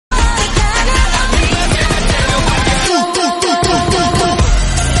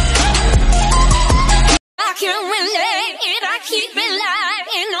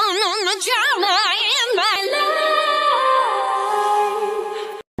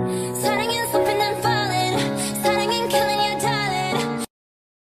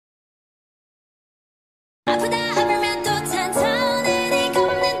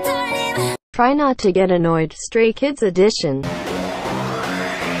Try not to get annoyed. Stray Kids edition.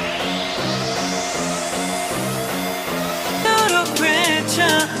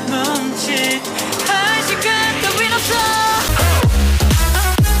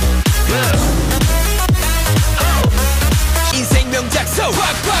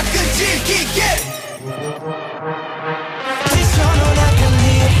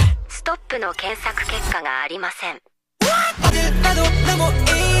 스톱の検索結果がありません。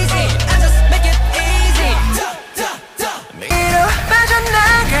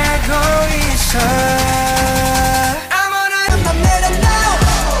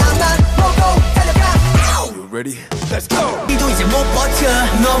Ready? Let's go! 이도 이제 못 버텨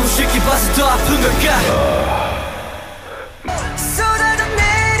너무 쉽게 봐서 더 아픈 걸까 쏟아져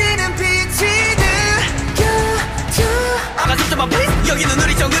내리는 빛이 느껴져 가슴 please 여기는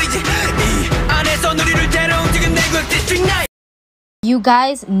우리 정글이지 이 안에서 우리를 데려온 지금 내국 District 9 You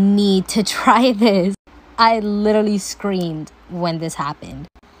guys need to try this. I literally screamed when this happened.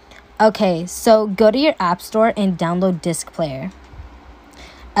 Okay, so go to your app store and download Disc Player.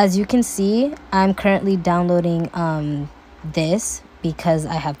 As you can see, I'm currently downloading this because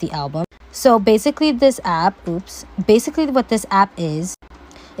I have the album. So basically basically what this app is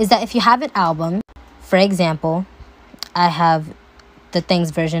that if you have an album, for example, I have the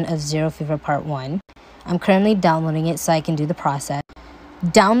Things version of Zero Fever Part 1. I'm currently downloading it so I can do the process.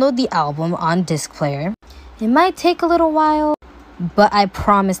 Download the album on Disc Player. It might take a little while, but I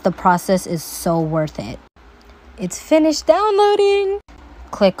promise the process is so worth it. It's finished downloading.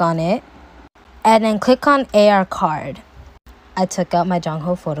 Click on it and then click on AR card. I took out my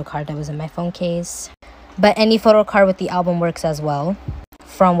Jongho photo card that was in my phone case, but any photo card with the album works as well,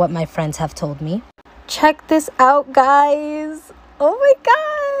 from what my friends have told me. Check this out, guys. Oh my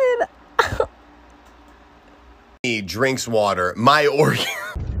god. He drinks water. My organ.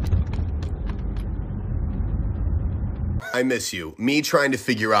 I miss you. Me trying to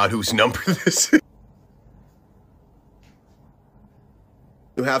figure out whose number this is.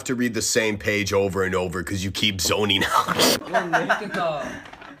 You have to read the same page over and over because you keep zoning out.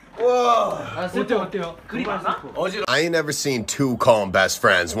 I ain't never seen two calm best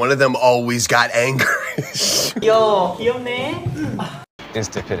friends. One of them always got angry. Yo, 귀엽네.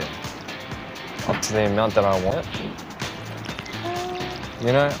 Instant up to the amount that I want.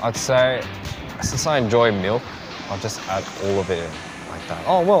 You know, I'd say since I enjoy milk, I'll just add all of it in like that.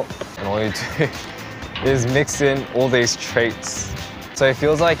 Oh well, and all you do is mix in all these treats. So it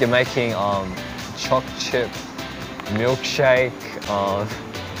feels like you're making choc chip milkshake.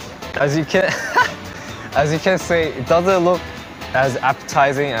 As you can see, it doesn't look as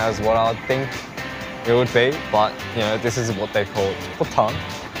appetizing as what I would think it would be, but you know, this is what they call potan.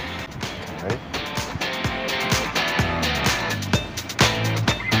 Ready?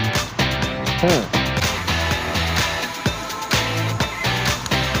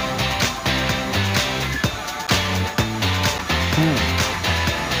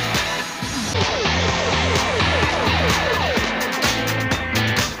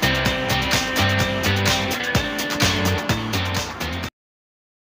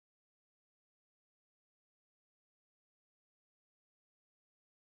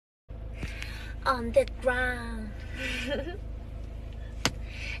 On the ground.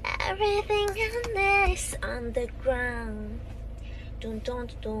 Everything in this on the ground. Dun dun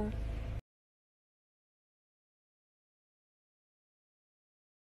dun.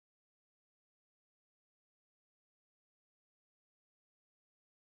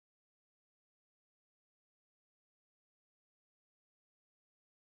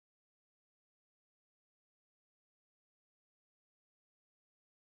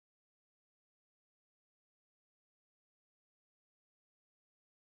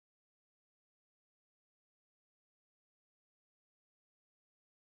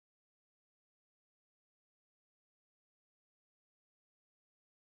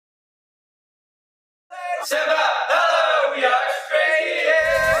 Hello, we are straight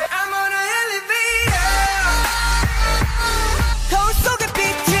here. I'm on an elevator. 거울 속에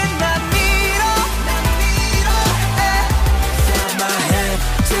비친 난 mirror. Inside my head,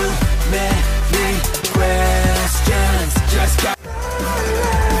 too many questions. Just got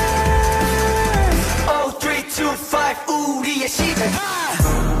 0325 우리의 시대.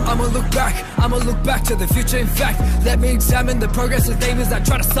 I'ma look back to the future. In fact, let me examine the progress of things that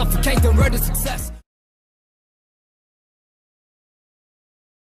try to suffocate the road to success.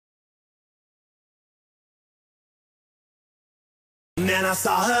 And then I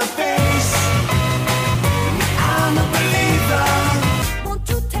saw her face. I'm a believer. Won't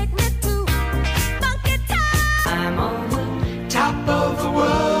you take me to monkey town? I'm on the top of the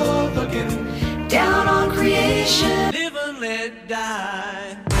world looking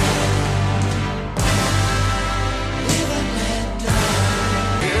die.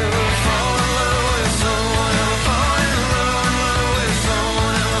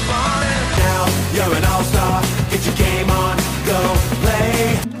 Now you're an all-star. Get your game on, go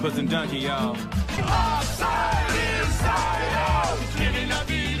play. Put some donkey, y'all.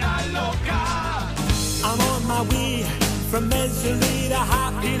 I'm on my way from misery to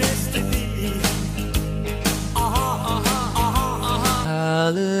happiness to thee.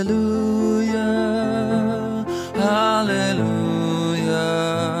 Hallelujah, hallelujah.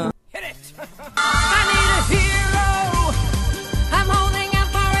 Hit it! I need a hero. I'm holding out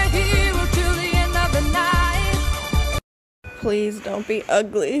for a hero till the end of the night. Please don't be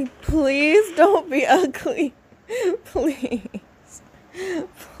ugly. Please don't be ugly. Please.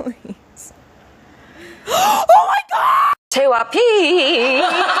 Please. Oh my god! JYP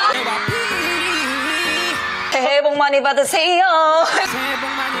새해 복 많이 받으세요. 새해 복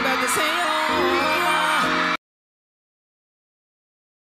많이 받으세요.